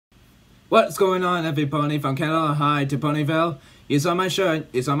What's going on, everybody? From Canada High to Ponyville. You saw my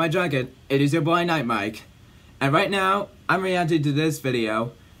shirt, you saw my jacket. It is your boy Night Mike. And right now, I'm reacting to this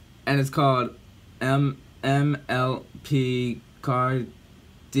video, and it's called MLP Card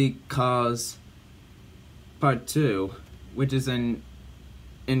Decals Part 2, which is in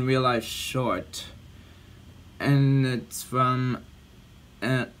real life short. And it's from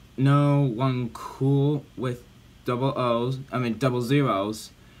No One Cool with double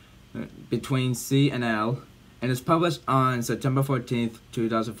zeros between C and L, and it's published on September 14th,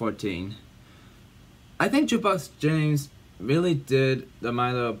 2014. I think Jukebox James really did the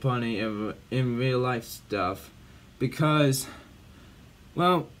My Little Pony in real life stuff, because,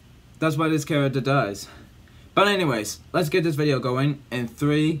 well, that's what this character does. But anyways, let's get this video going in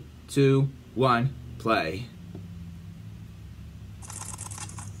 3, 2, 1, play.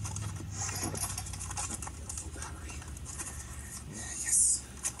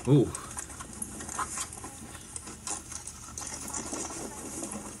 Ooh.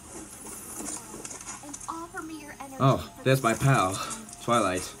 Oh, there's my pal,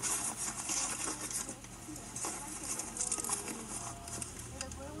 Twilight.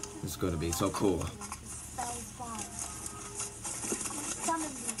 This is going to be so cool.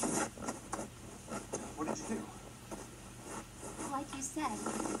 What did you do? Like you said,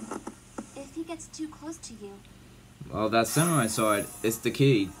 if he gets too close to you. Well, that samurai sword is the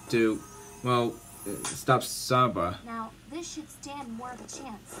key to, well, stop Sabra. Now, this should stand more of a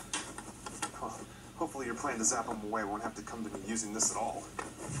chance. Well, hopefully your plan to zap him away won't have to come to me using this at all.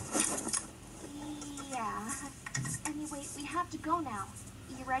 Yeah. Anyway, we have to go now.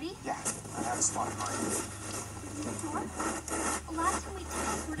 You ready? Yeah, I have a spot in mind. Sure? Last time we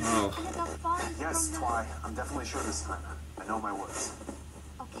teleported, Oh. we ended up falling Yes, from the... Twy, I'm definitely sure this time. I know my words.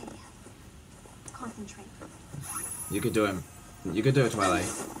 Okay. Concentrate. You could do it. You could do it, Twilight.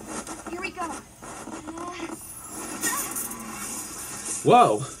 Here we go.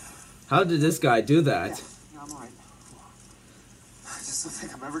 Whoa! How did this guy do that? Yeah, I'm alright. I just don't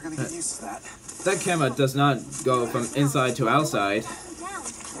think I'm ever gonna get used to that. That camera does not go from inside to outside. Down.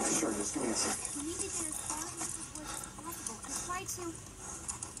 Sure, just give me a sec. You need to get as far as possible and try to...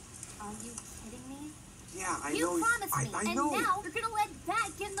 Are you kidding me? Yeah, I You know. promised me, I and know. now you're gonna let that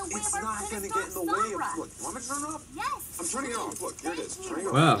get in the way It's of our not plan gonna to get in stop the way Sabra. of. Look, you want me to turn it off? Yes. I'm turning it off. Look, here it is. Turning it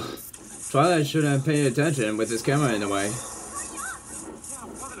off. Well, Twilight should have paid attention with his camera in the way. Yeah,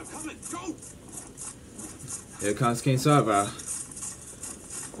 I'm coming. Go! Here comes King Sabra.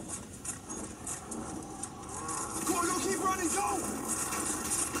 Go, keep running, go!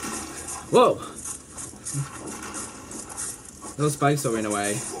 Whoa! Those spikes are in the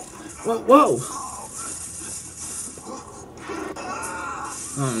way. Whoa, whoa!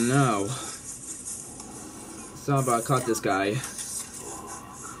 Oh no. Sabra caught this guy.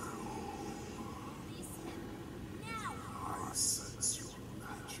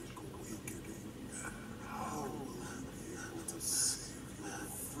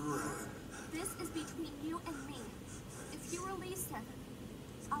 This is between you and me. If you release him,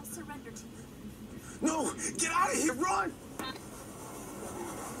 I'll surrender to you. No! Get out of here! Run!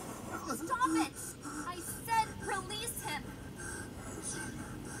 Stop it! I said release him.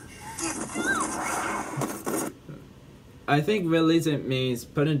 I think release it means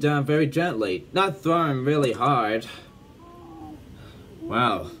put him down very gently, not throw him really hard.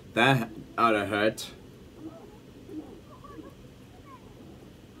 Wow, that oughta hurt.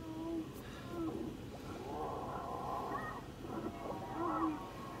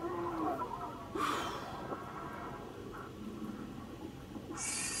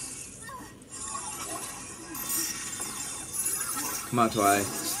 Come on, Twilight.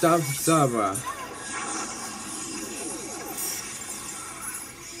 Stop Sabra.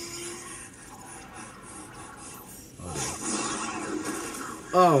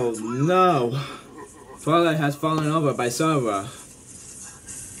 Oh no! Twilight has fallen over by Sabra.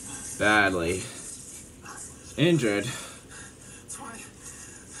 Badly. Injured. Twilight!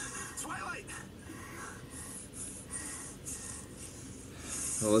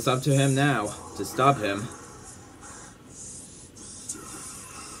 Well, it's up to him now to stop him.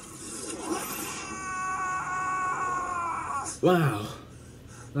 Wow.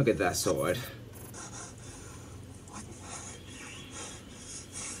 Look at that sword.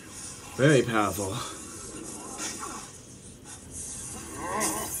 Very powerful.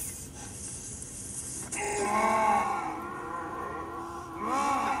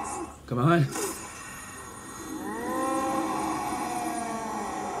 Come on.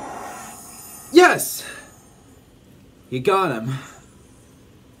 Yes! You got him.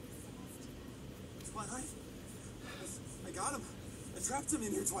 I got him. I trapped him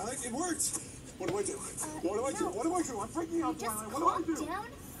in here, Twilight. It worked. What do I do? What do I do? no. What do I do? I'm freaking out, Just Twilight. What do I calm do? down.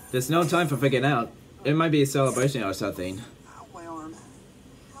 There's no time for freaking out. It might be a celebration or something. Ow, my arm.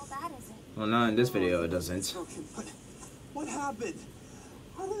 How bad is it? Well, not in this video, it doesn't. Okay, what happened?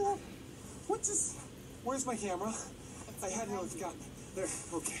 How did that? What just? Where's my camera? I had it. I've gotten there.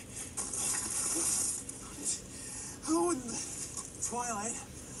 Okay. How in the Twilight?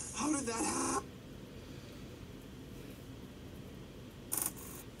 How did that happen?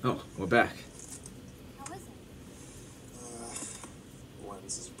 Oh, we're back. How is it?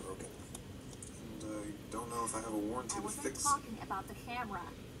 Lens is broken, and I don't know if I have a warranty I to wasn't fix. talking about the camera.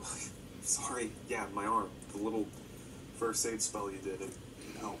 Sorry. Yeah, my arm. The little first aid spell you did. It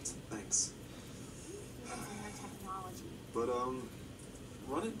helped. Thanks. Using your technology. But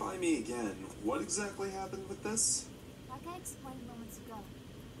run it by me again. What exactly happened with this? Like I explained moments ago,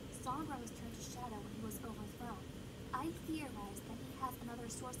 Sombra was turned to shadow when he was overthrown. I theorized that he has another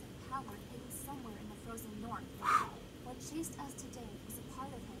source of power hidden somewhere in the frozen north. What chased us today was a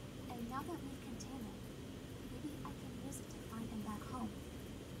part of him, and now that we've contained it, maybe I can use it to find him back home.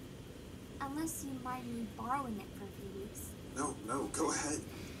 Unless you mind me borrowing it for a few weeks. No, go ahead.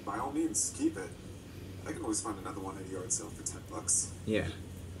 By all means, keep it. I can always find another one at a yard sale for $10. Yeah.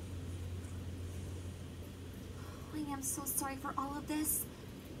 I am so sorry for all of this.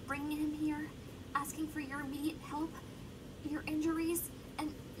 Bringing him here, asking for your immediate help, your injuries,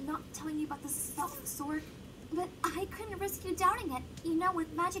 and not telling you about the stealth sword. But I couldn't risk you doubting it. You know,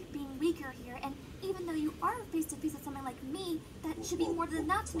 with magic being weaker here, and even though you are face to face with someone like me, that should be more than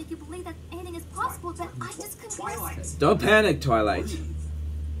enough to make you believe that anything is possible, but I just couldn't risk. Don't panic, Twilight. Breathe.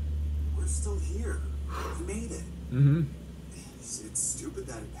 We're still here. We made it. Mm-hmm. It's stupid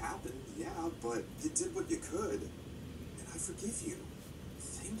that it happened, yeah, but you did what you could. And I forgive you.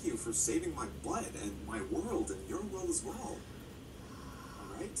 Thank you for saving my blood and my world and your world as well.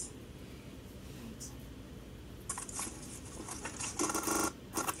 Alright?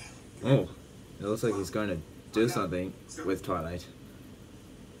 Oh, it looks like he's going to do something with Twilight.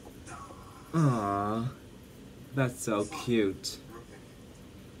 Aww, that's so cute.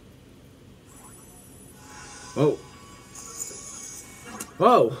 Whoa.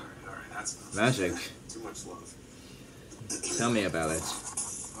 Whoa! Alright, that's Magic. too much love. Tell me about it.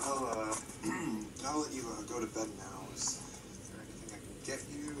 I'll let you go to bed now. Is there anything I can get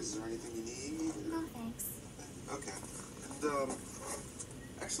you? Is there anything you need? No, thanks. Okay. And,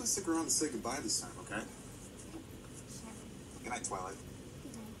 actually stick around to say goodbye this time, okay? Sure. Good night, Twilight.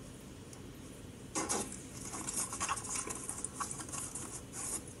 Good night.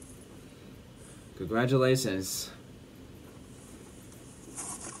 Congratulations.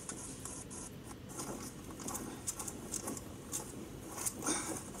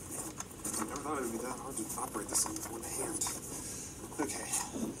 Never thought it would be that hard to operate this thing with one hand. Okay,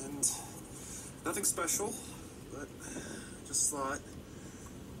 and nothing special, but just thought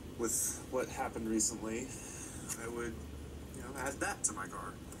with what happened recently, I would, add that to my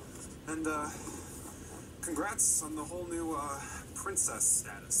gar. And, congrats on the whole new, princess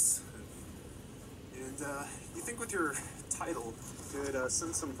status. And, you think with your title, you could,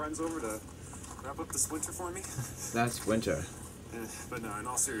 send some friends over to wrap up this winter for me? That's winter. But no, in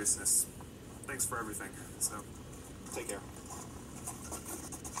all seriousness, thanks for everything. So, take care.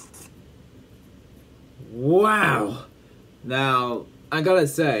 Wow! Now, I gotta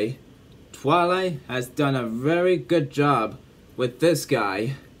say, Twilight has done a very good job with this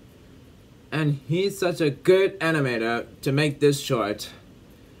guy. And he's such a good animator to make this short.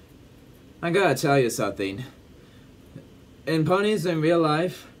 I gotta tell you something. In ponies in real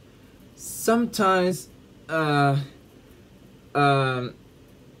life, sometimes, make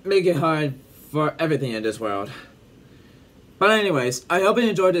it hard for everything in this world. But anyways, I hope you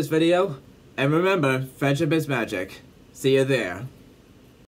enjoyed this video. And remember, friendship is magic. See you there.